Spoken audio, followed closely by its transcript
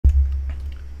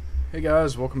Hey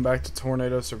guys, welcome back to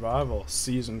Tornado Survival,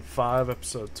 Season 5,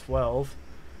 Episode 12.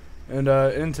 And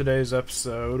in today's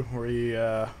episode, we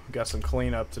got some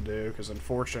cleanup to do, because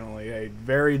unfortunately a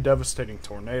very devastating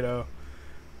tornado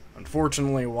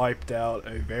unfortunately wiped out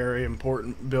a very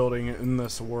important building in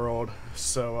this world.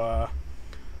 So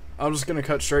I'm just going to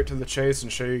cut straight to the chase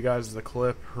and show you guys the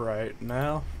clip right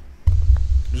now.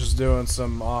 Just doing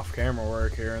some off-camera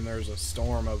work here, and there's a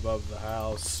storm above the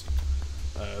house.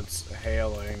 It's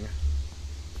hailing.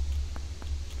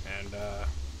 And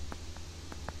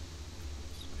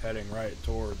heading right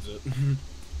towards it.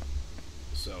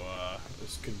 So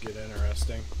this could get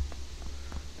interesting.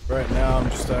 Right now I'm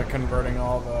just converting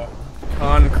all the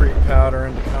concrete powder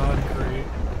into concrete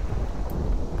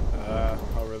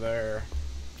over there.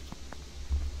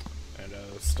 And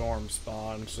the storm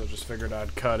spawned, so just figured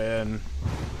I'd cut in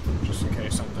just in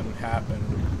case something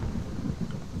happened.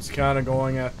 It's kind of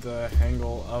going at the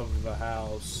angle of the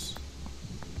house,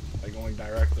 like going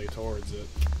directly towards it.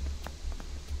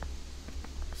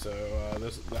 So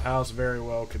the house very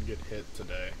well could get hit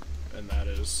today, and that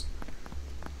is,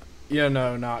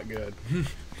 not good.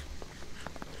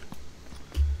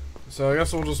 So I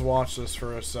guess we'll just watch this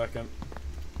for a second.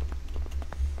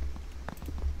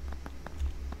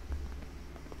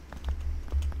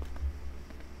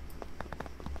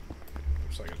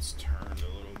 Looks like it's turned a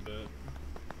little bit.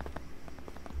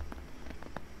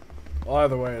 Well,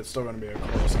 either way, it's still going to be a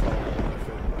close call if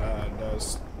it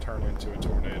does turn into a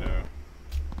tornado.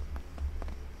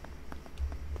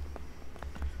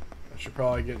 I should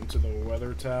probably get into the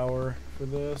weather tower for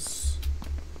this,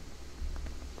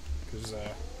 because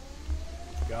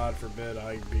God forbid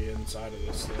I be inside of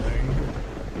this thing.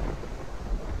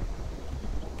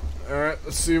 Alright,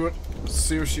 let's see what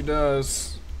she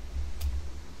does.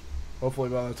 Hopefully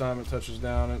by the time it touches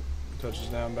down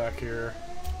back here.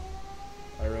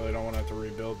 I really don't want to have to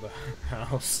rebuild the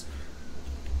house.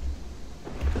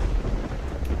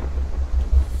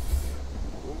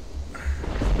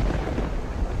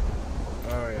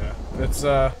 Oh yeah, it's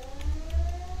that's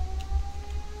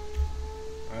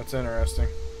interesting.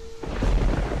 It's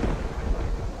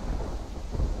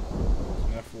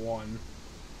an F1.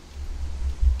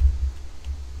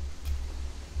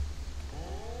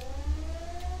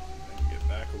 Get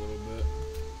back a little bit.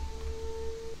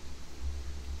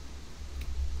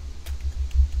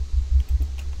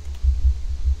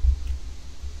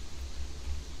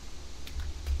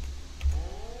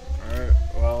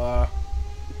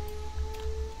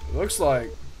 Looks like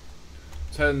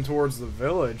it's heading towards the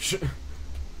village.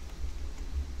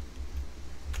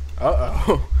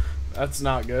 Uh-oh. That's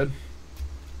not good.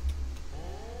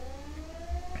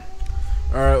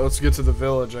 Alright, let's get to the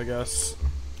village, I guess.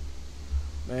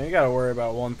 Man, you gotta worry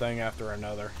about one thing after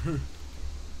another.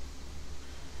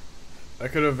 I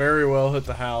could have very well hit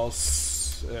the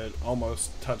house. It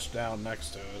almost touched down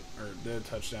next to it. Or it did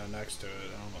touch down next to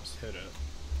it. I almost hit it.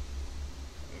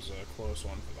 It was a close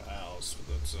one for the house, but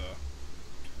that's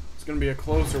it's gonna be a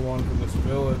closer one for this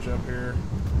village up here.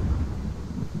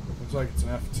 Looks like it's an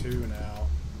F2 now.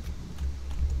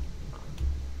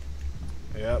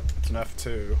 Yep, it's an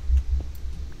F2,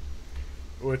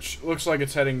 which looks like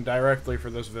it's heading directly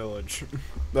for this village.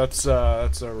 That's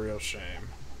a real shame.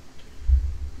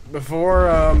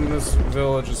 Before this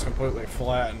village is completely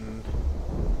flattened,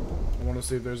 I want to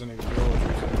see if there's any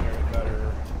villagers in there that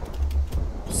are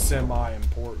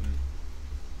semi-important.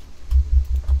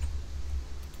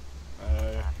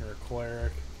 You're a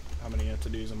cleric. How many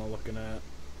entities am I looking at?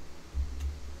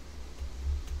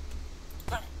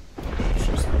 It's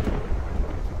just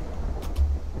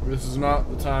this is not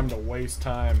the time to waste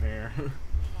time here.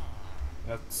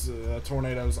 That's that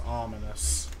tornado's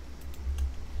ominous.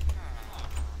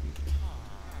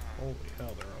 Holy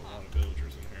hell, there are a lot of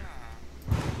villagers in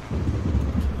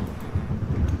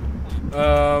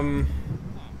here.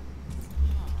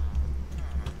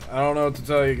 I don't know what to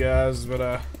tell you guys,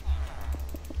 but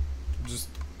just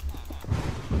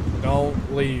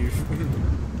don't leave.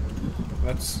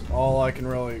 That's all I can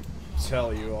really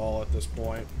tell you all at this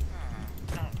point.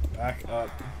 Back up.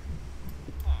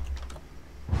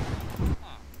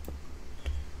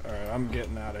 Alright, I'm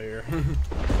getting out of here.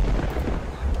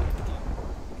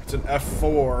 It's an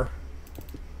F4.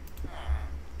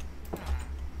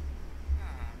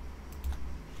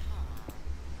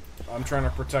 I'm trying to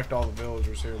protect all the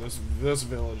villagers here. This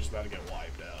village is about to get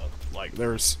wiped out. Like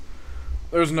there's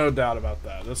no doubt about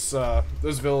that. This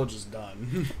village is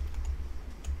done.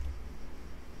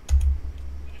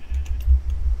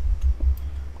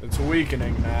 It's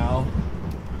weakening now,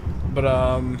 but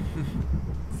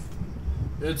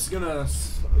it's gonna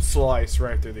slice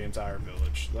right through the entire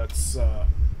village. That's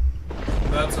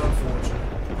That's unfortunate.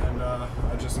 And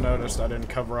I just noticed I didn't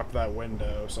cover up that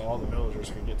window, so all the villagers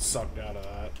can get sucked out of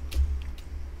that.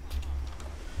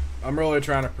 I'm really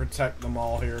trying to protect them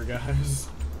all here, guys.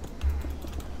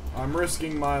 I'm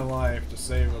risking my life to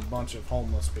save a bunch of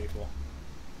homeless people.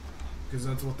 Because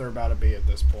that's what they're about to be at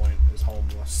this point, is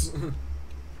homeless.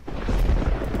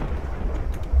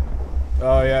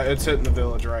 Oh yeah, it's hitting the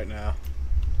village right now.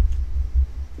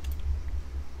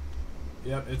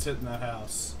 Yep, it's hitting that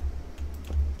house.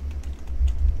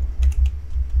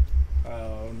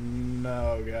 Oh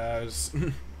no, guys.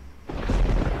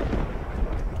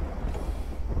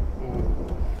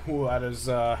 Ooh, that is,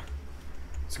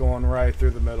 it's going right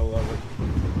through the middle of it.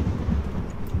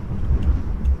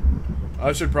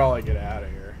 I should probably get out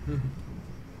of here.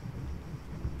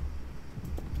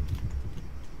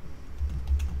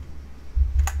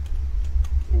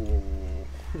 Ooh.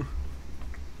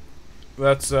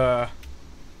 That's, let's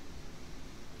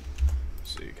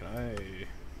see, can I...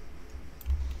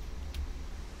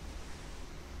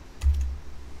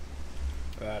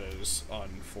 That is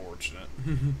unfortunate.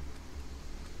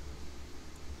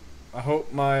 I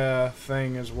hope my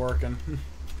thing is working.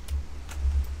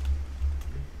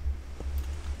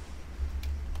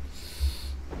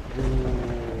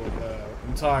 Ooh, the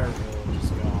entire village is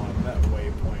gone. That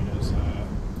waypoint is,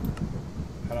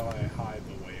 how do I hide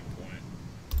the waypoint?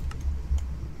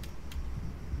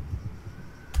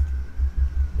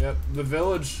 Yep, the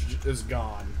village is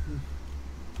gone.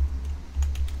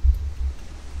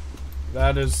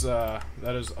 That is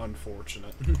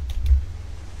unfortunate.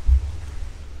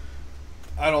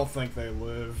 I don't think they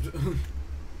lived.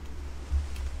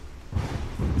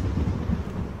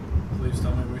 Please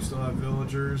tell me we still have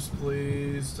villagers.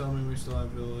 Please tell me we still have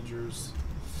villagers.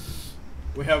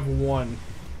 We have one.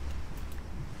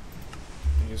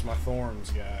 He's my thorns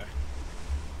guy.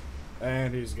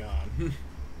 And he's gone.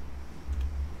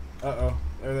 Uh-oh.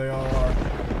 There they all are.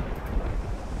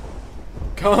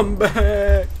 Come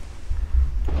back!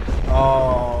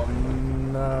 Oh,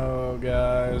 no,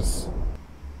 guys.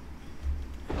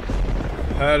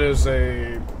 That is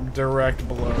a direct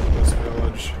blow to this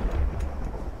village.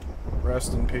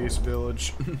 Rest in peace,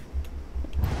 village.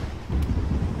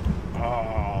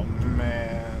 Oh,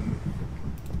 man.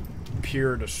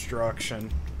 Pure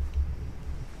destruction.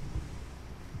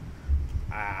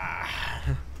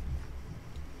 Ah.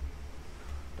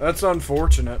 That's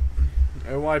unfortunate.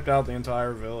 It wiped out the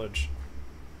entire village.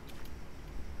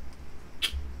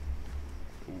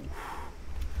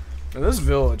 Now, this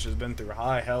village has been through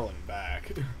high hell and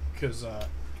back, because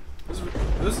this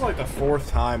is like the 4th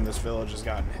time this village has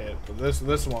gotten hit. But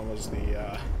this one was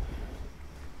the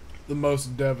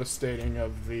most devastating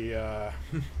of the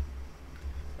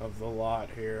lot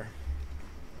here.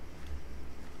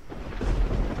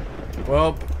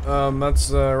 Well,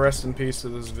 that's rest in peace to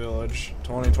this village,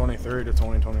 2023 to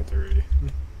 2023.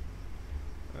 And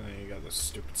then you got this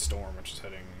stupid storm which is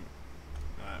heading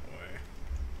that way.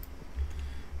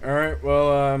 Alright,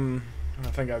 well, I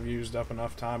think I've used up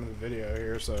enough time in the video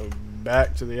here, so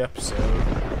back to the episode.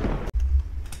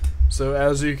 So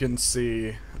as you can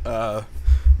see, the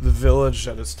village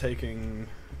that is taking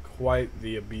quite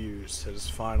the abuse has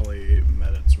finally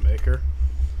met its maker.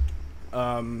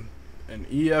 An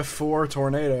E-F4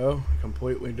 tornado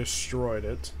completely destroyed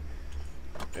it.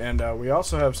 And we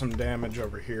also have some damage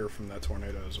over here from that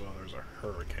tornado as well. There's a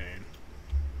hurricane,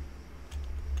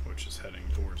 which is heading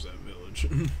towards that village.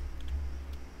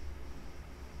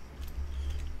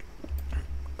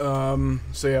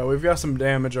 So yeah, we've got some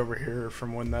damage over here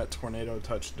from when that tornado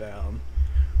touched down,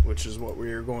 which is what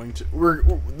we are going to...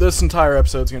 this entire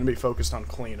episode is going to be focused on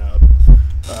cleanup.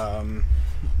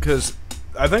 Because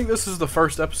I think this is the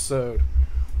first episode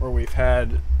where we've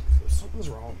had... Something's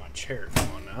wrong with my chair. Come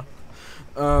on now.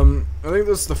 I think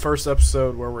this is the first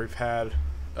episode where we've had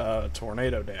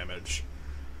tornado damage.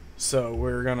 So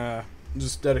we're gonna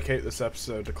just dedicate this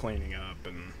episode to cleaning up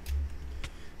and,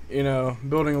 you know,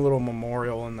 building a little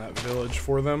memorial in that village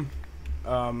for them.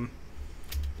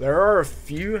 There are a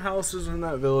few houses in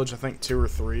that village, I think 2 or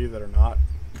 3, that are not,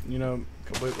 you know,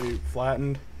 completely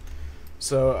flattened.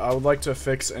 So I would like to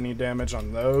fix any damage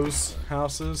on those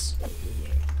houses.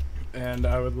 And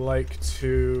I would like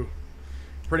to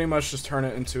pretty much just turn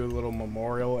it into a little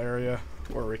memorial area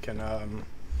where we can,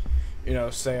 you know,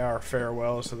 say our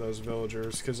farewells to those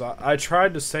villagers. Because I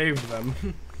tried to save them.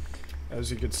 As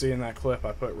you could see in that clip,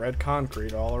 I put red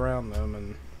concrete all around them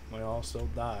and they all still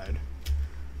died.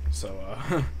 So,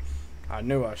 I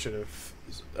knew I should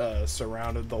have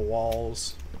surrounded the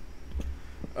walls.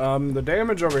 The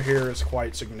damage over here is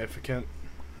quite significant.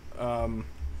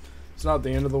 It's not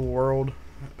the end of the world,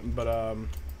 but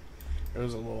It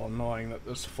is a little annoying that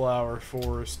this flower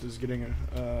forest is getting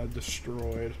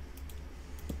destroyed.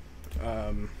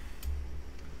 I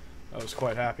was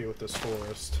quite happy with this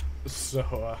forest,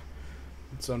 so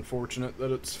it's unfortunate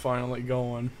that it's finally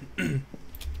going.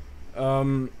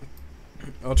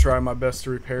 I'll try my best to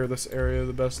repair this area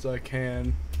the best I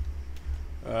can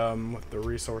with the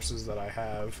resources that I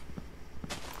have.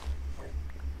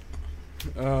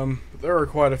 There are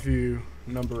quite a few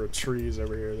number of trees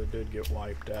over here that did get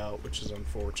wiped out, which is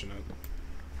unfortunate.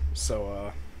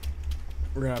 So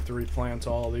we're gonna have to replant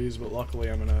all of these, but luckily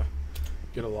I'm gonna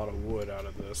get a lot of wood out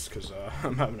of this because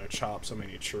I'm having to chop so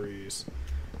many trees.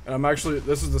 And I'm actually,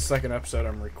 this is the second episode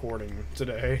I'm recording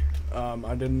today.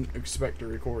 I didn't expect to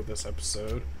record this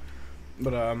episode,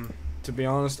 but to be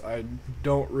honest, I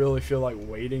don't really feel like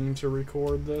waiting to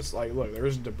record this. Like, look,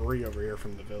 there's debris over here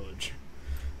from the village.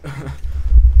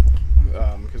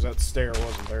 Because that stair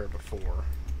wasn't there before.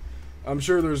 I'm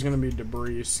sure there's going to be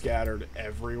debris scattered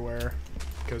everywhere,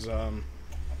 because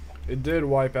it did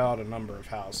wipe out a number of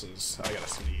houses. I gotta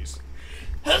sneeze.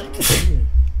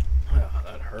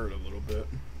 That hurt a little bit.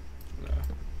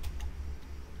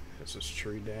 Is this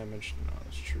tree damaged? No,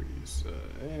 this tree's,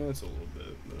 it's a little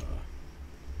bit, but,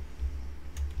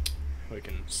 we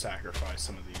can sacrifice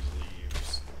some of these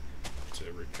leaves to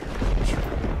repair the tree.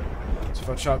 So if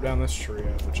I chop down this tree, I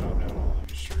have to chop down all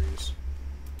these trees.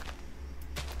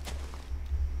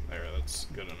 There, that's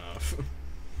good enough.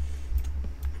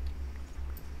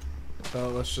 So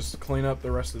let's just clean up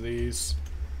the rest of these,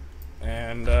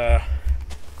 and,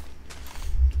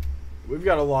 we've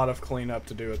got a lot of cleanup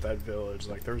to do at that village.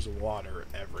 Like, there's water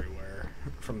everywhere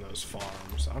from those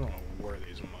farms. I don't know where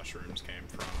these mushrooms came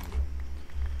from,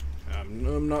 but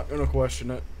I'm not going to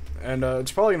question it. And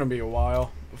it's probably going to be a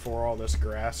while before all this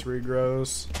grass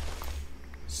regrows.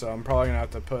 So I'm probably going to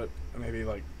have to put maybe,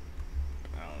 like,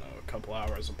 I don't know, a couple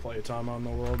hours of playtime on the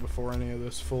world before any of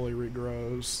this fully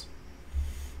regrows.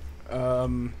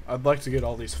 I'd like to get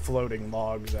all these floating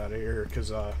logs out of here,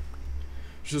 because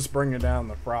just bringing down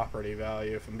the property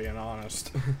value, if I'm being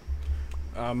honest.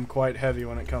 I'm quite heavy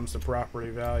when it comes to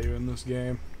property value in this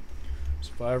game.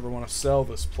 So if I ever want to sell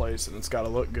this place, and it's got to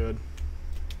look good.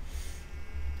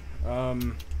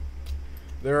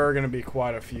 There are going to be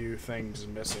quite a few things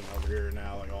missing over here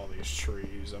now, like all these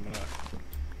trees. I'm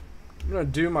gonna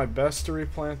do my best to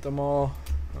replant them all.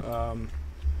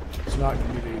 It's not going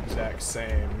to be the exact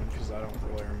same, because I don't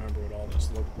really remember what all this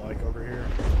looked like over here.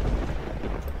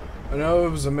 I know it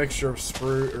was a mixture of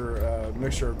spruce, or a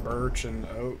mixture of birch and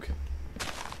oak,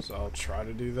 so I'll try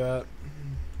to do that.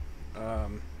 No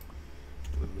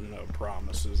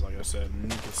promises, like I said,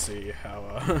 and you can see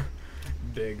how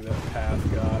big that path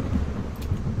got.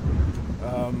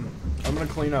 I'm going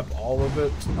to clean up all of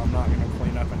it. I'm not going to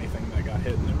clean up anything that got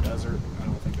hit in the desert. I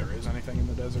don't think there is anything in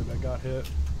the desert that got hit.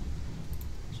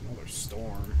 There's another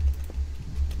storm.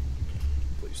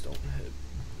 Please don't hit.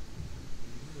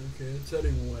 Okay, it's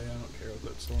heading away. I don't care what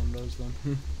that storm does then. I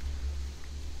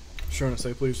was trying to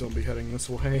say, please don't be heading this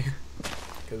way,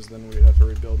 because then we'd have to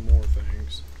rebuild more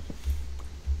things.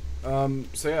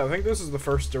 So yeah, I think this is the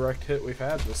first direct hit we've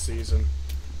had this season.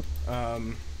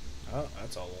 Oh,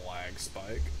 that's a lag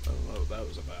spike. I don't know what that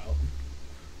was about.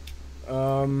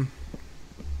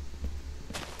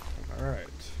 Alright.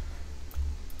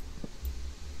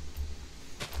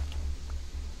 I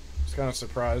was kind of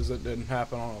surprised it didn't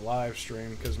happen on a live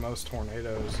stream, because most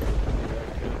tornadoes and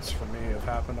direct hits for me have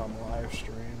happened on live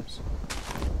streams.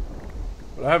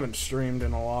 But I haven't streamed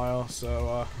in a while,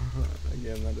 so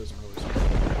again, that doesn't really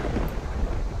surprise me.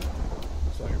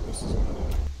 Looks like this is one of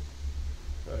the...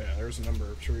 Oh yeah, there's a number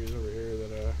of trees over here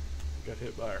that got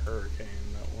hit by a hurricane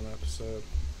in that one episode.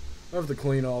 I have to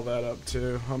clean all that up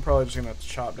too. I'm probably just gonna have to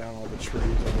chop down all the trees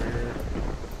over here,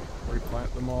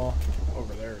 replant them all.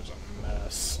 Over there is a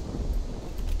mess.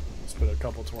 It's been a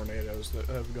couple tornadoes that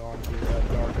have gone through that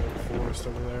dark oak forest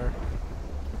over there.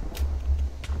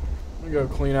 I'm gonna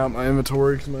go clean out my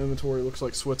inventory, because my inventory looks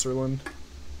like Switzerland.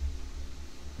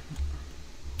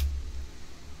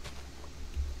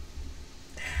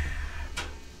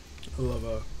 I love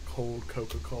a cold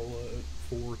Coca-Cola at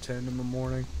 4:10 in the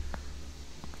morning.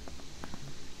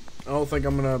 I don't think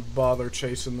I'm gonna bother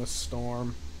chasing this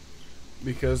storm,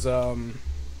 because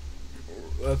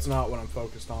that's not what I'm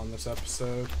focused on this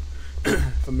episode.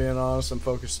 If I'm being honest, I'm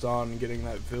focused on getting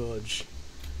that village,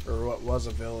 or what was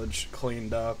a village,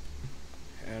 cleaned up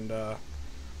and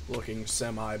looking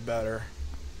semi-better.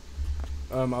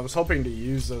 I was hoping to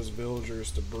use those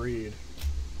villagers to breed.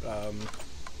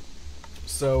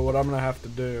 So what I'm going to have to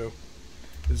do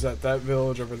is that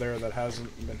village over there that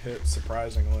hasn't been hit,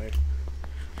 surprisingly,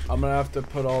 I'm going to have to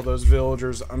put all those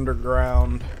villagers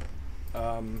underground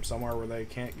somewhere where they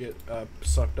can't get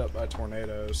sucked up by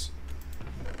tornadoes,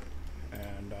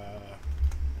 and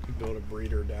build a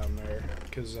breeder down there,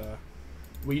 because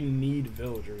we need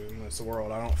villagers in this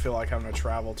world. I don't feel like having to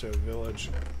travel to a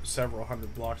village several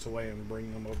hundred blocks away and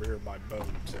bring them over here by boat.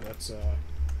 So that's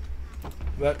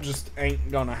that just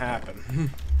ain't gonna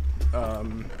happen.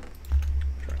 Trying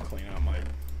to clean out my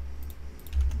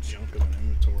junk of an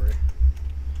inventory,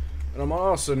 and I'm gonna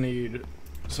also need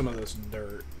some of this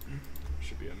dirt.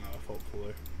 Should be enough,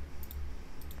 hopefully.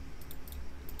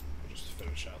 I'll just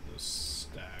finish out this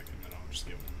stack, and then I'll just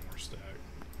get one more stack.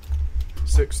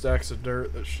 6 stacks of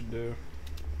dirt, that should do.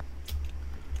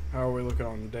 How are we looking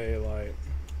on daylight?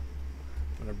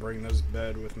 I'm gonna bring this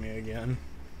bed with me again.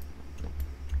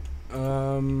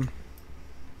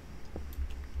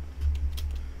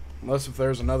 Unless if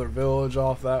there's another village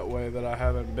off that way that I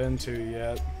haven't been to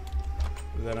yet,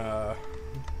 then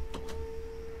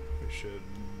we should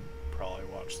probably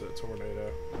watch that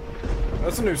tornado.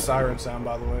 That's a new siren sound,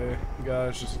 by the way,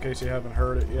 guys, just in case you haven't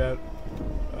heard it yet.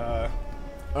 I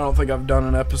don't think I've done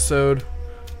an episode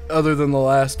other than the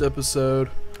last episode,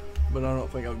 but I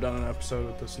don't think I've done an episode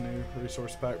with this new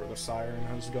resource pack where the siren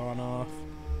has gone off.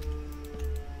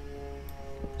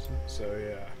 So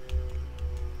yeah.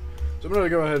 So I'm gonna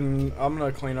go ahead and I'm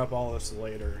gonna clean up all this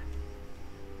later,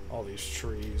 all these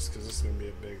trees, because this is gonna be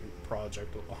a big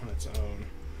project on its own.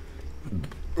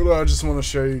 But I just want to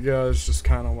show you guys just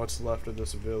kind of what's left of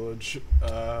this village,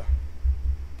 if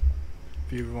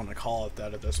you even want to call it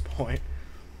that at this point.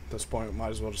 At this point, we might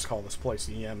as well just call this place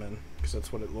Yemen, because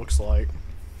that's what it looks like.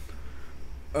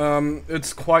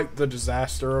 It's quite the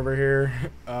disaster over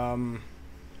here.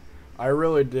 I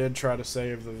really did try to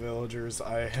save the villagers.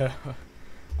 I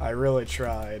really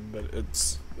tried, but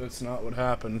it's not what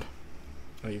happened.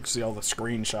 You can see all the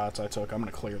screenshots I took. I'm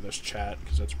gonna clear this chat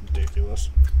because that's ridiculous.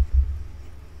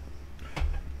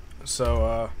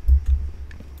 So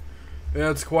yeah,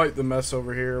 it's quite the mess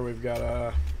over here. We've got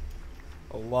a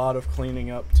lot of cleaning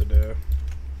up to do.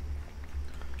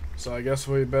 So I guess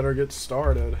we better get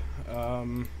started.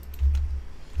 I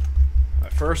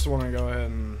first want to go ahead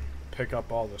and pick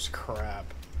up all this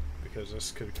crap, because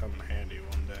this could come in handy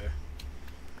one day.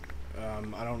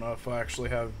 I don't know if I actually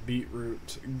have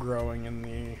beetroot growing in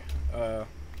the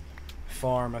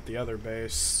farm at the other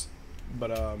base,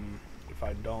 but if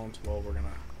I don't, well, we're gonna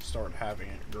start having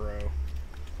it grow.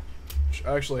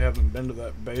 I actually haven't been to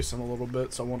that base in a little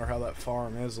bit, so I wonder how that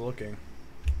farm is looking.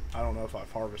 I don't know if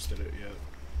I've harvested it yet.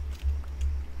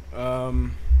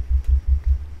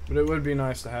 But it would be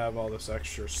nice to have all this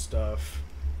extra stuff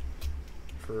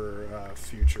for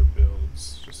future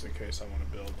builds, just in case I want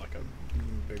to build like a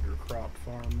bigger crop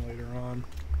farm later on,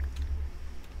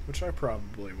 which I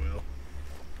probably will.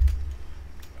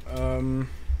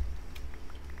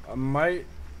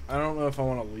 I don't know if I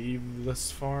want to leave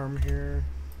this farm here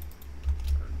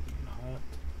or not.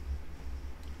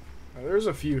 There's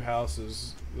a few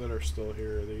houses that are still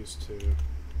here, these two.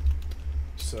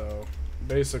 So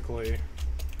basically,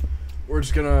 we're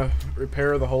just gonna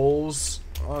repair the holes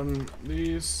on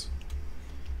these,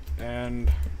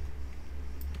 and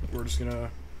we're just gonna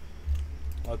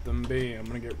let them be. I'm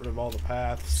gonna get rid of all the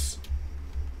paths,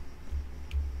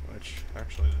 which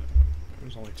actually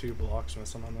there's only 2 blocks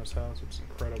missing on this house. It's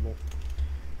incredible.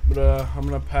 But I'm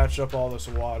gonna patch up all this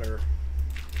water,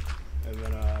 and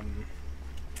then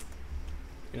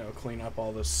you know, clean up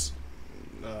all this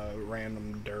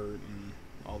random dirt and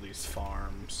all these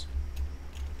farms.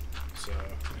 So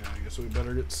yeah, I guess we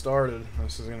better get started.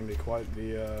 This is gonna be quite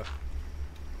the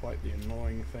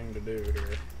annoying thing to do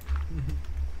here.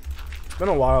 It's been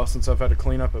a while since I've had to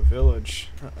clean up a village.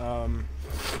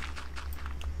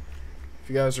 If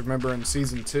you guys remember in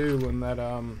season 2 when that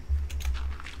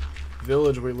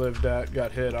village we lived at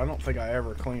got hit, I don't think I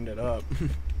ever cleaned it up.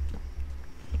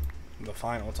 The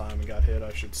final time it got hit,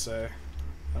 I should say.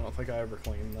 I don't think I ever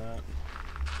cleaned that.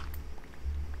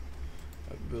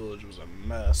 That village was a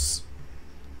mess.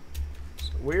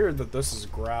 It's weird that this is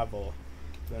gravel,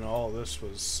 then all this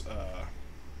was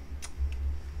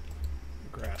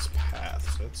grass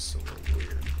paths. That's a little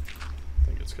weird. I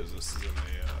think it's because this is in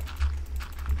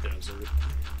a desert.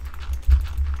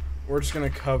 We're just gonna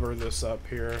cover this up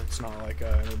here. It's not like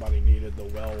anybody needed the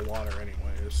well water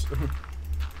anyways. Yeah,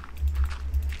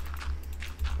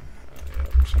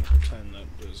 we're just gonna pretend that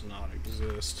does not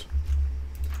exist.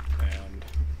 And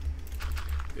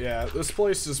yeah, this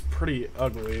place is pretty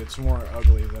ugly. It's more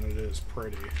ugly than it is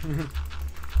pretty.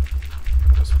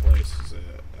 This place is an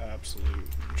absolute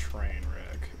train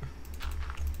wreck.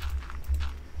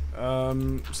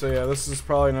 So yeah, this is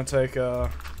probably gonna take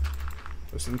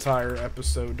this entire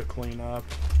episode to clean up.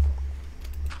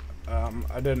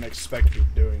 I didn't expect to be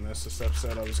doing this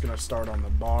episode. I was going to start on the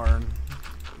barn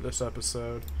this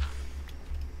episode.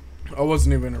 I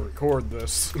wasn't even going to record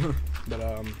this,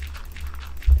 but,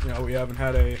 you know, we haven't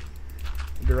had a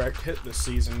direct hit this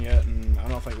season yet, and I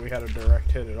don't think we had a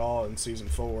direct hit at all in Season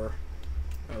 4,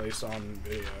 at least on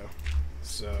video.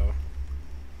 So,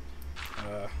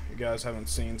 you guys haven't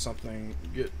seen something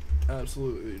get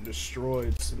absolutely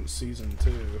destroyed since Season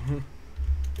 2.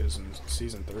 Because in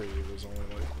Season 3 it was only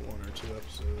like 1 or 2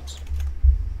 episodes.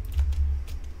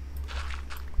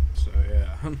 So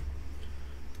yeah.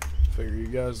 Figure you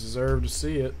guys deserve to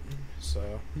see it. So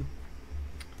alright.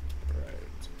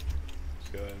 Let's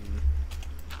go ahead and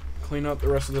clean up the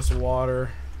rest of this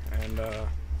water, and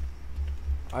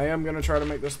I am gonna try to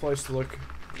make this place to look,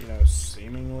 you know,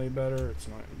 seemingly better. It's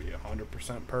not gonna be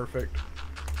 100% perfect.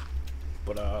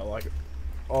 But like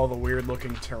all the weird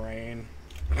looking terrain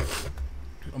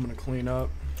I'm gonna clean up.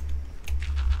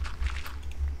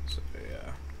 So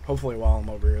yeah, hopefully while I'm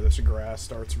over here this grass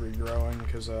starts regrowing,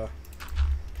 because yeah,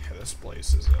 this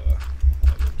place is a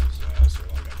disaster,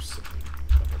 like I've said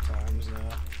a couple times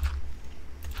now.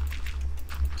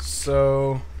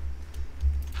 So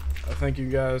I think you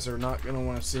guys are not gonna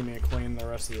want to see me clean the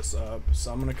rest of this up,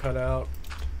 so I'm gonna cut out.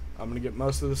 I'm gonna get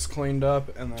most of this cleaned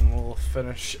up, and then we'll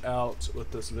finish out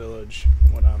with this village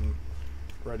when I'm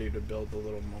ready to build the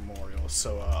little memorial.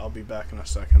 So I'll be back in a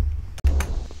second.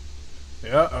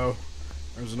 Yeah, oh,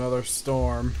 there's another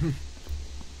storm.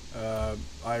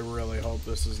 I really hope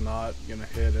this is not gonna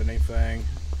hit anything.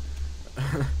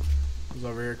 I was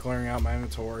over here clearing out my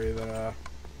inventory. That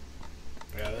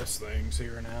yeah, this thing's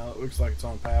here now. It looks like it's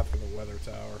on path for the weather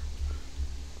tower.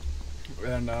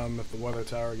 And if the weather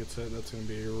tower gets hit, that's gonna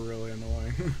be really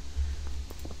annoying.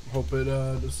 Hope it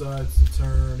decides to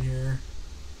turn here.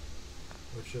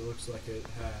 Which it looks like it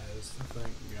has,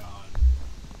 thank God.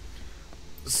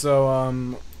 So,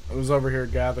 I was over here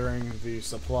gathering the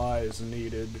supplies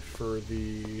needed for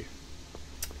the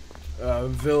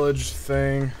village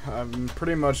thing. I'm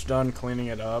pretty much done cleaning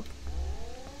it up.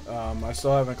 I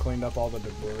still haven't cleaned up all the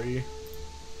debris.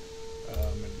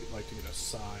 I'd like to get a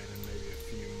sign and maybe a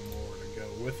few more to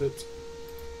go with it.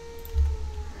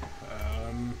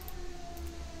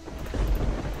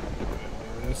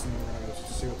 This, and we're gonna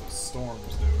see what the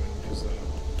storm's doing, because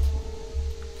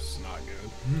it's not good.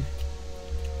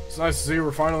 It's nice to see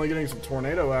we're finally getting some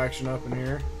tornado action up in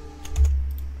here.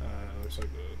 Looks like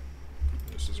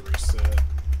this is reset.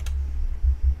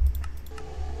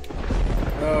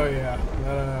 Oh yeah,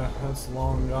 that's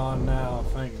long gone now,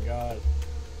 thank God.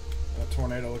 That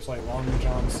tornado looks like Long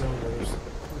John Silver's.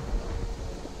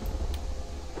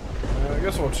 I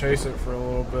guess we'll chase it for a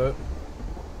little bit.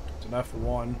 It's an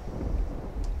F1.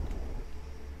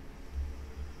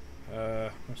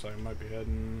 Looks like it might be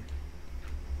heading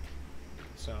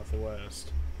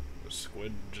southwest. The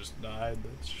squid just died,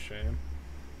 that's a shame.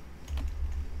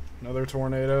 Another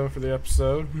tornado for the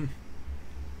episode.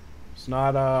 It's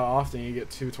not often you get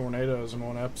 2 tornadoes in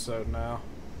one episode now.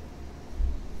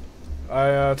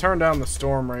 I turned down the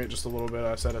storm rate just a little bit.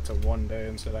 I set it to 1 day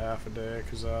instead of half a day,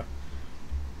 because I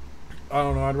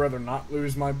don't know, I'd rather not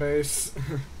lose my base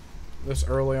this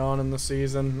early on in the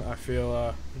season. I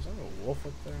feel, is that a wolf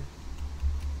up there?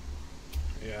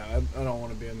 Yeah, I don't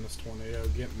want to be in this tornado.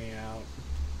 Get me out.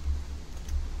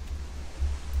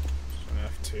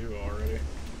 It's an F2 already.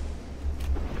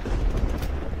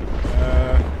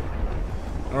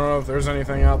 I don't know if there's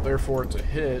anything out there for it to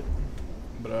hit,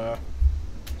 but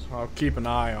so I'll keep an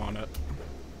eye on it.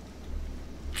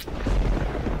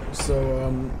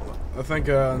 So I think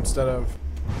instead of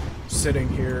sitting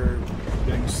here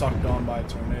getting sucked on by a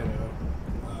tornado,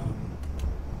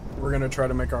 we're gonna try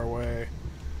to make our way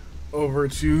over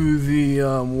to the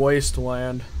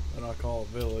wasteland that I call a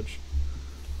village,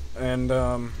 and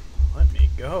let me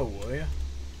go, will ya?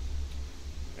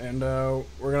 And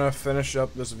we're gonna finish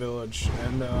up this village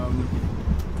and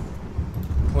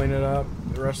clean it up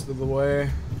the rest of the way.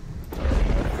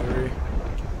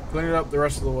 Clean it up the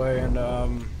rest of the way, and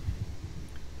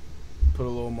put a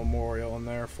little memorial in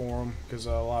there for them, because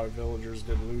a lot of villagers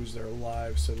did lose their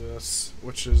lives to this,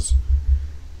 which is,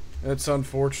 it's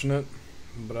unfortunate,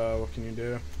 but what can you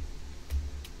do?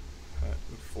 That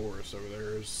forest over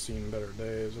there has seen better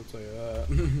days, I'll tell you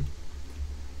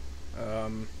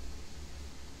that.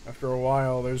 After a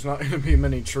while, there's not going to be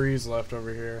many trees left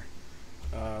over here,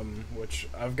 which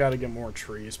I've got to get more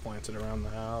trees planted around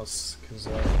the house, because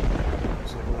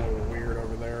it's looking a little weird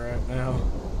over there right now.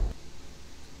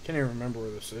 Can't even remember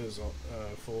where this is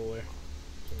fully.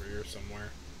 It's over here somewhere.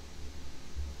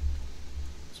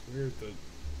 It's weird that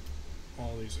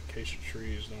all these acacia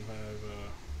trees don't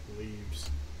have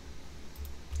leaves.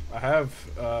 I have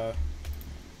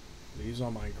these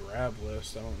on my grab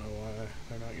list. I don't know why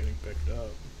they're not getting picked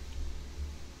up.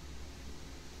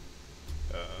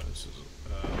 This is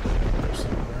there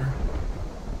somewhere.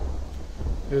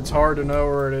 It's hard to know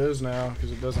where it is now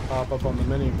because it doesn't pop up on the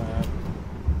mini map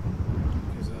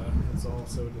because it's all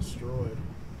so destroyed.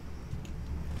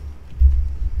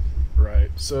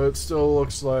 Right, so it still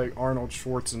looks like Arnold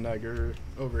Schwarzenegger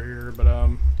over here, but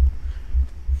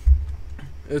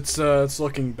it's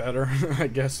looking better, I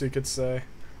guess you could say.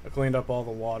 I cleaned up all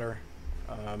the water.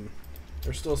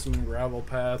 There's still some gravel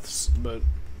paths, but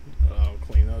I'll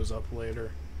clean those up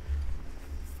later.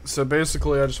 So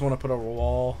basically, I just want to put a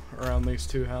wall around these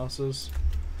two houses.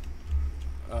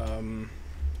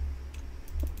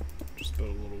 Just put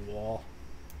a little wall.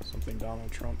 Something Donald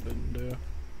Trump didn't do.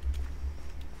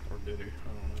 Or did he? I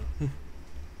don't know.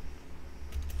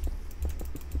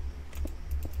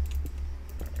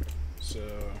 Alright,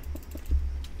 so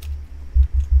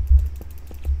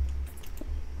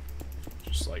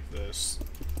just like this.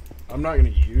 I'm not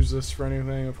going to use this for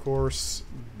anything, of course,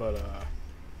 but I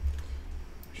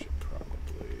should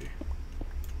probably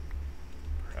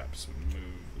perhaps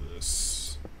move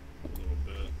this a little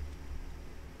bit.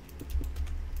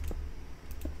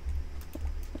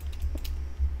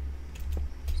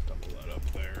 Just double that up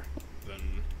there.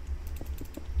 Then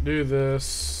do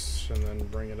this, and then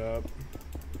bring it up.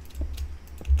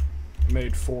 I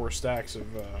made 4 stacks of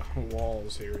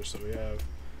walls here, so we have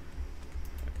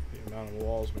the amount of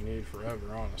walls we need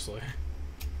forever, honestly.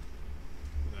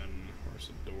 Then where's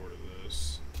the door to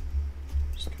this?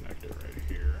 Just connect it right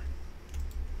here.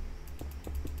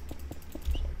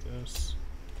 Just like this.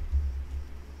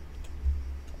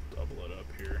 Double it up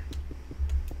here.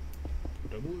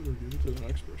 Double it or give it to the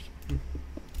next person.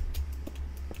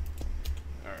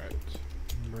 Alright.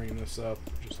 Bring this up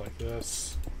just like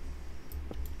this.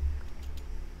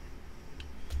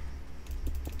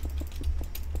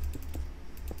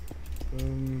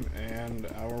 Boom, and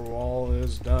our wall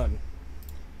is done.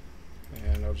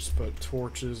 And I'll just put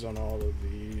torches on all of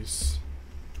these.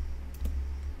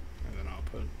 And then I'll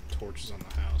put torches on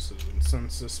the houses. And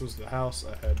since this was the house,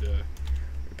 I had to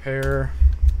repair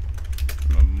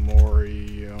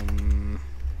memoriam.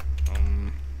 I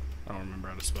don't remember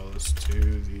how to spell this. To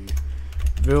the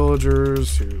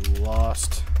villagers who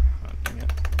lost. Dang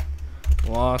it.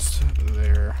 Lost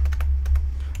their.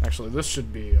 Actually, this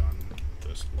should be on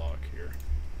this block here.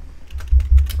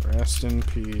 Rest in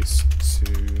peace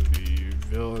to the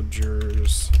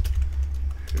villagers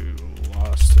who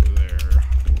lost their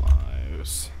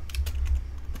lives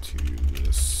to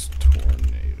this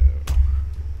tornado.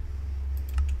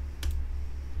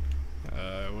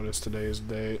 What is today's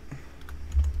date?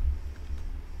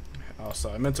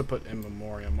 Also, I meant to put in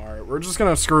memoriam. Alright, we're just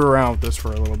gonna screw around with this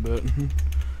for a little bit.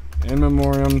 In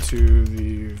memoriam to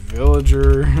the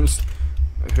villagers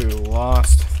who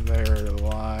lost their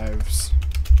lives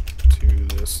to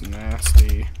this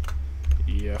nasty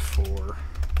E-F4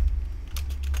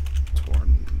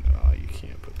 tornado. You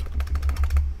can't put tornado.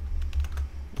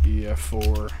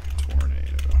 E-F4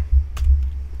 tornado.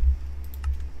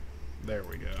 There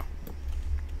we go.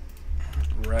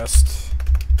 Rest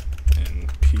in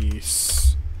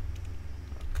peace.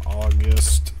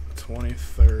 August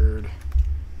 23rd.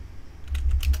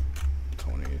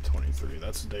 2023.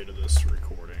 That's the date of this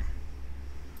recording.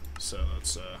 So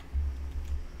that's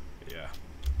yeah.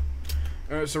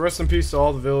 Alright, so rest in peace to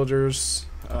all the villagers.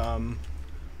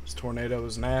 This tornado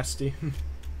was nasty.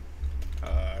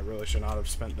 I really should not have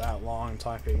spent that long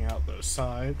typing out those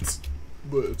signs,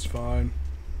 but it's fine.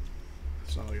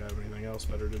 It's not like I have anything else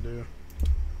better to do.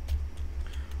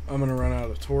 I'm gonna run out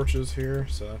of torches here,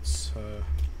 so that's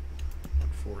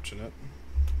unfortunate.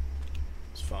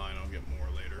 It's fine, I'll get more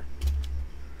later.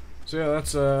 So yeah,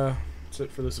 that's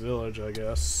it for this village, I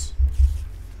guess.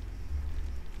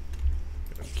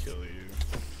 Gonna kill you.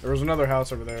 There was another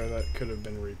house over there that could have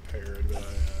been repaired, but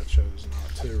I chose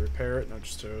not to repair it, and I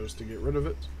just chose to get rid of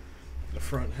it. The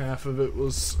front half of it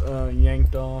was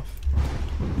yanked off.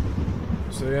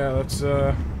 So yeah, that's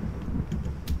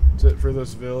it for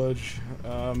this village.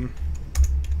 I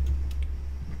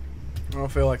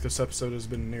don't feel like this episode has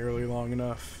been nearly long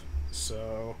enough,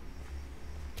 so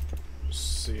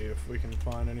just see if we can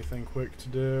find anything quick to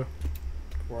do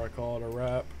before I call it a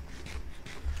wrap.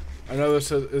 I know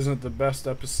this isn't the best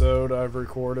episode I've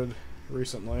recorded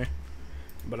recently,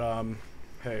 but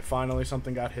hey, finally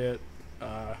something got hit.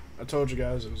 I told you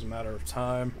guys it was a matter of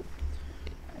time,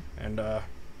 and a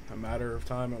matter of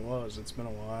time it was. It's been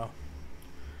a while.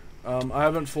 I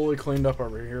haven't fully cleaned up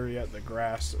over here yet. The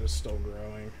grass is still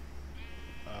growing.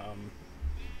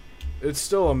 it's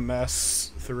still a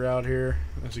mess throughout here,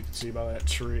 as you can see by that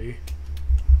tree.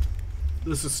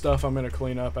 This is stuff I'm going to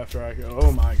clean up after I go.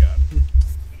 Oh my god.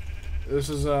 This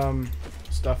is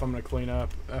stuff I'm going to clean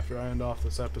up after I end off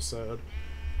this episode.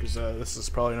 Because this is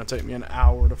probably going to take me an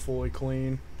hour to fully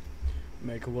clean.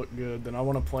 Make it look good. Then I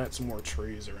want to plant some more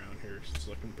trees around here. It's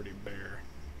looking pretty bare.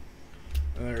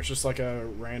 And there's just like a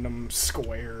random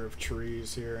square of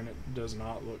trees here, and it does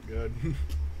not look good.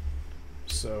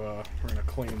 So we're going to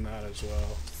clean that as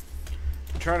well.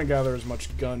 I'm trying to gather as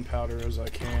much gunpowder as I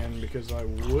can because I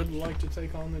would like to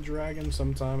take on the dragon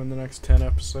sometime in the next 10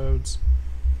 episodes.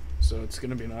 So it's going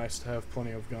to be nice to have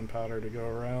plenty of gunpowder to go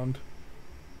around.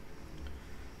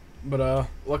 But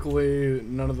luckily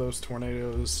none of those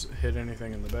tornadoes hit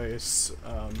anything in the base.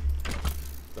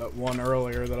 That one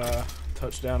earlier that I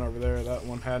touched down over there, that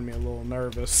one had me a little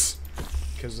nervous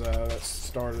because that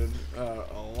started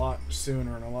a lot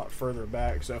sooner and a lot further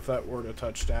back. So if that were to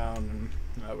touch down,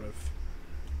 that would have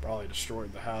probably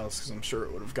destroyed the house, because I'm sure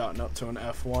it would have gotten up to an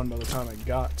F1 by the time it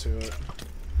got to it.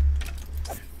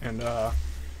 And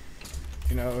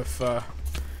you know, if a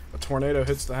tornado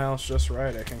hits the house just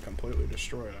right, it can completely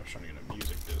destroy it. I was trying to get a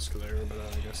music disc there, but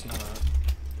I guess not.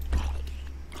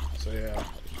 So yeah,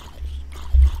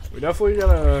 we definitely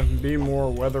gotta be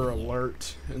more weather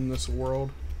alert in this world,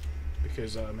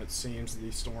 because it seems the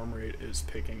storm rate is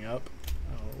picking up.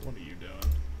 Oh, what are you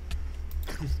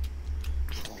doing?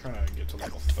 I'm trying to get to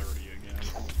level 30 again.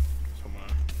 So I'm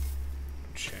gonna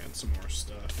enchant some more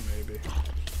stuff, maybe.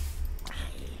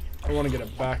 I want to get a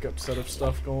backup set of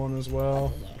stuff going as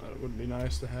well. That would be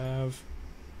nice to have.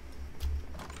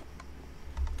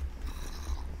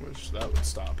 Which, that would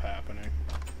stop happening.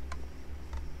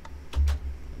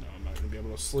 No, I'm not going to be able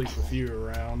to sleep with you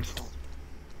around.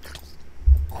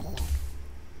 As well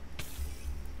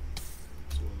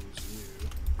as you.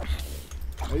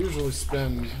 I usually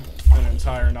spend an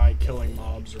entire night killing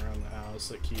mobs around the house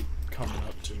that keep coming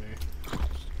up to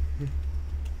me.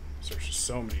 There's just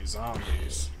so many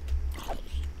zombies.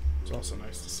 It's also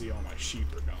nice to see all my sheep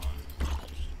are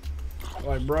gone.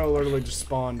 Like, bro literally just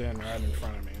spawned in right in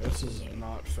front of me. This is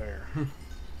not fair.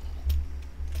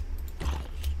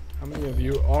 How many of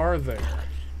you are there?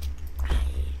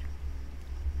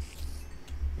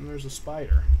 And there's a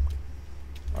spider.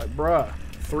 Like, bruh,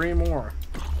 3 more.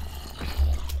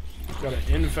 Got an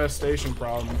infestation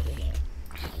problem.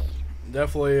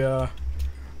 Definitely,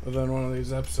 within one of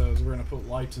these episodes, we're gonna put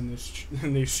lights in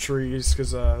these trees,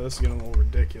 because this is getting a little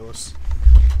ridiculous.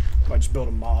 Might just build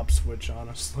a mob switch,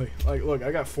 honestly. Like, look,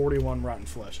 I got 41 rotten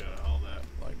flesh out of all that.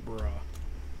 Like, bruh.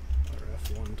 Another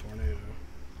F1 tornado.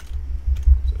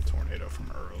 It's a tornado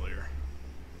from earlier.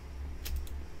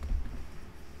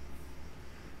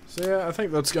 So yeah, I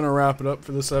think that's gonna wrap it up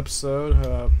for this episode.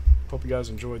 Hope you guys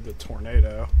enjoyed the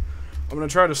tornado. I'm gonna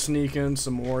try to sneak in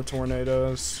some more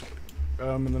tornadoes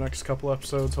in the next couple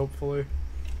episodes, hopefully.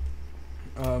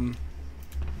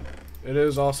 It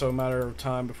is also a matter of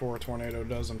time before a tornado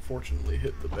does unfortunately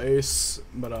hit the base,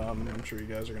 but I'm sure you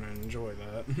guys are going to enjoy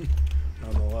that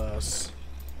nonetheless.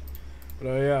 But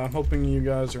yeah, I'm hoping you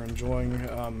guys are enjoying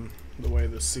the way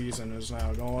this season is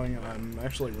now going. I'm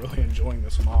actually really enjoying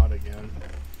this mod again.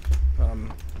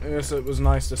 I guess it was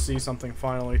nice to see something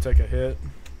finally take a hit.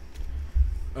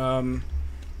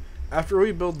 After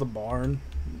we build the barn,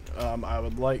 I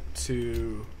would like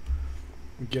to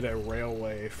get a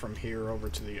railway from here over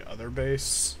to the other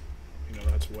base. You know,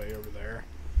 that's way over there.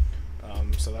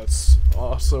 So that's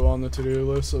also on the to-do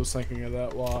list. I was thinking of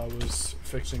that while I was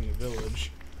fixing the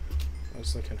village. I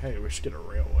was thinking, hey, we should get a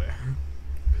railway.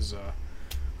 Because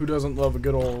who doesn't love a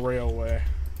good old railway?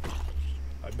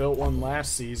 I built one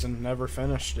last season, never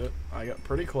finished it. I got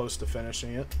pretty close to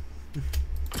finishing it.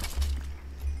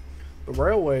 The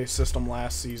railway system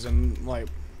last season, like,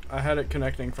 I had it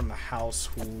connecting from the house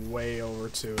way over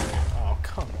to a, oh,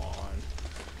 come on,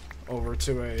 over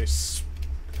to a, I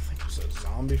think it was a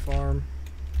zombie farm,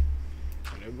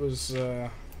 and it was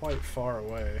quite far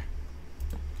away.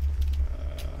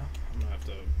 I'm gonna have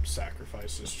to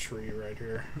sacrifice this tree right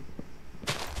here.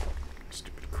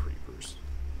 Stupid creepers.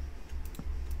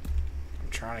 I'm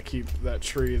trying to keep that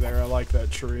tree there. I like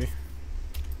that tree.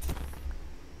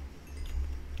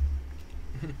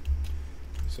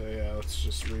 So yeah, let's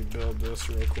just rebuild this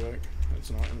real quick.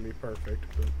 It's not going to be perfect,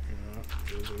 but you know,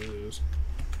 it is what it is.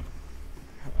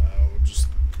 We'll just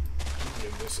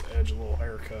give this edge a little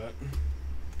haircut.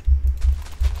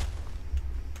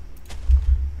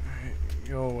 Alright,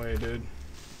 go away, dude.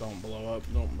 Don't blow up,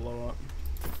 don't blow up.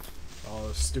 All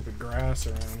this stupid grass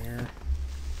around here.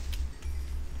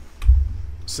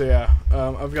 So yeah,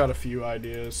 I've got a few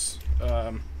ideas.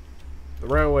 The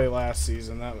railway last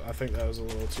season, I think that was a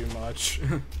little too much.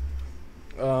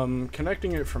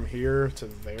 Connecting it from here to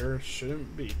there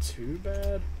shouldn't be too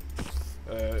bad.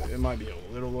 It might be a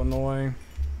little annoying,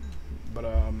 but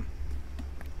I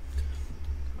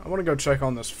want to go check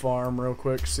on this farm real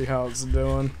quick, see how it's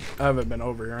doing. I haven't been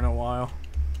over here in a while.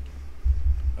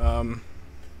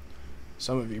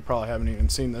 Some of you probably haven't even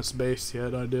seen this base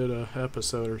yet. I did an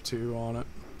episode or 2 on it.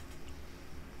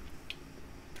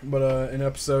 But in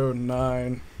episode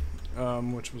 9,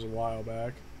 which was a while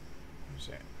back,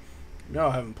 no,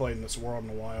 I haven't played in this world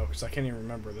in a while because I can't even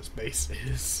remember where this base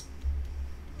is.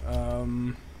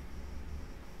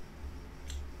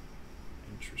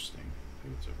 Interesting. I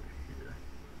think it's over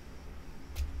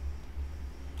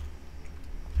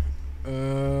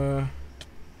here.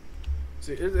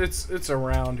 See, it's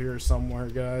around here somewhere,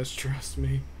 guys. Trust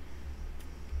me.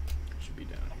 It should be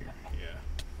down here. Yeah,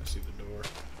 I see the door.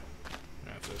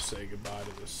 I have to say goodbye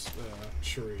to this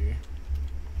tree.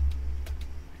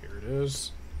 Here it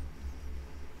is.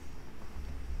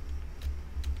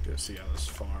 Go see how this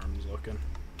farm's looking.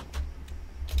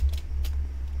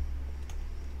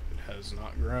 It has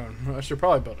not grown. I should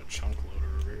probably build a chunk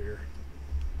loader over here.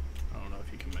 I don't know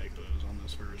if you can make those on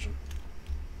this version.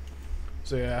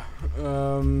 So yeah,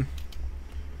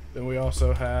 then we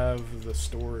also have the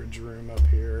storage room up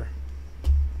here,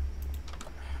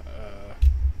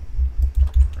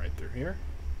 right through here.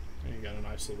 And you got a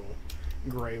nice little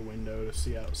gray window to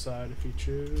see outside if you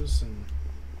choose. And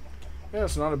yeah,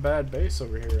 it's not a bad base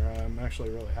over here. I'm actually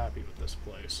really happy with this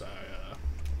place. I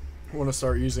want to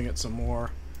start using it some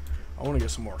more. I want to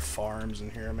get some more farms in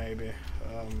here maybe.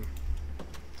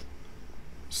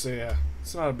 So yeah,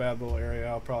 it's not a bad little area.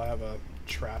 I'll probably have a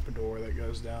trap door that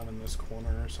goes down in this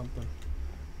corner or something.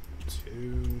 Oh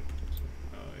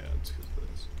yeah, it's because of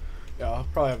this. Yeah, I'll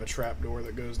probably have a trap door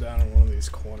that goes down in one of these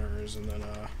corners, and then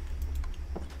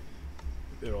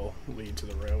it'll lead to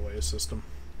the railway system.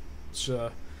 It's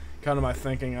kind of my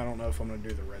thinking. I don't know if I'm going to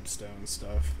do the redstone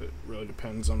stuff. It really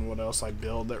depends on what else I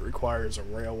build that requires a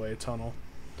railway tunnel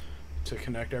to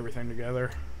connect everything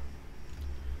together.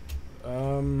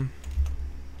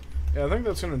 Yeah, I think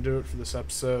that's going to do it for this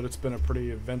episode. It's been a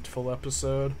pretty eventful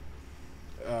episode.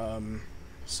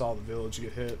 Saw the village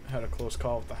get hit, had a close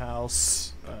call with the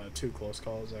house. 2 close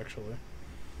calls, actually.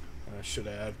 I should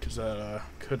add, because that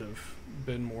could have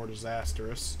been more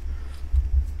disastrous.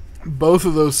 Both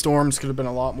of those storms could have been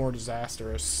a lot more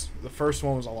disastrous. The first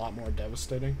one was a lot more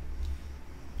devastating.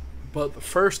 But the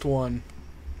first one,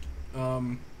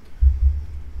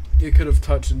 it could have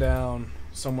touched down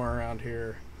somewhere around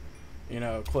here, you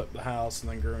know, clipped the house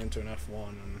and then grew into an F1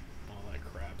 and all that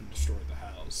crap and destroyed the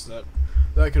house.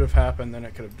 That could have happened, then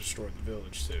it could have destroyed the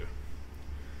village too.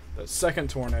 The second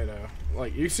tornado,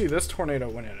 like you see this tornado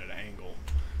went at an angle.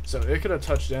 So it could have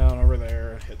touched down over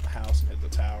there, hit the house and hit the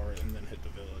tower and then hit the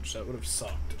village. That would have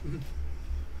sucked.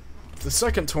 The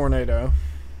second tornado,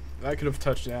 that could have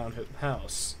touched down, hit the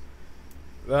house.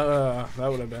 That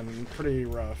would have been pretty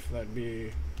rough. That'd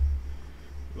be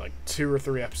like 2 or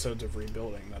 3 episodes of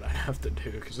rebuilding that I'd have to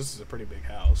do, because this is a pretty big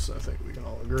house. I think we can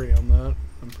all agree on that.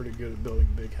 I'm pretty good at building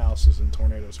big houses in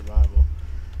tornado survival.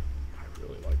 I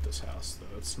really like this house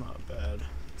though. It's not bad.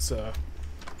 It's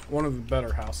one of the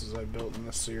better houses I've built in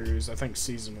this series. I think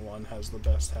season 1 has the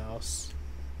best house,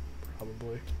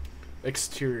 probably.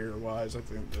 Exterior wise, I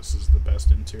think this is the best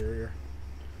interior.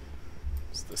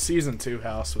 The season 2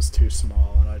 house was too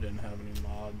small and I didn't have any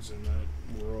mods in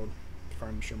that world.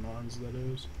 Furniture mods, that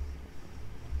is.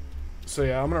 So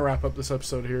yeah, I'm gonna wrap up this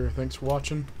episode here. Thanks for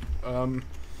watching.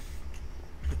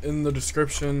 In the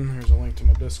description there's a link to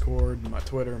my Discord, my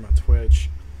Twitter, my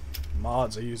Twitch,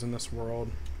 mods I use in this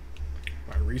world,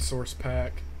 my resource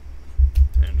pack,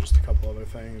 and just a couple other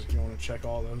things if you want to check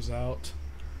all those out.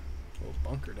 A little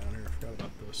bunker down here, I forgot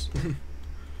about this.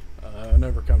 I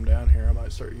never come down here. I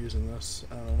might start using this,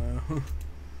 I don't know.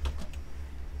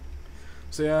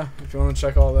 So yeah, if you want to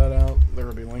check all that out, there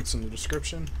will be links in the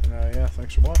description. And yeah,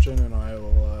 thanks for watching, and I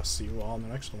will see you all in the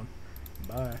next one.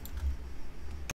 Bye.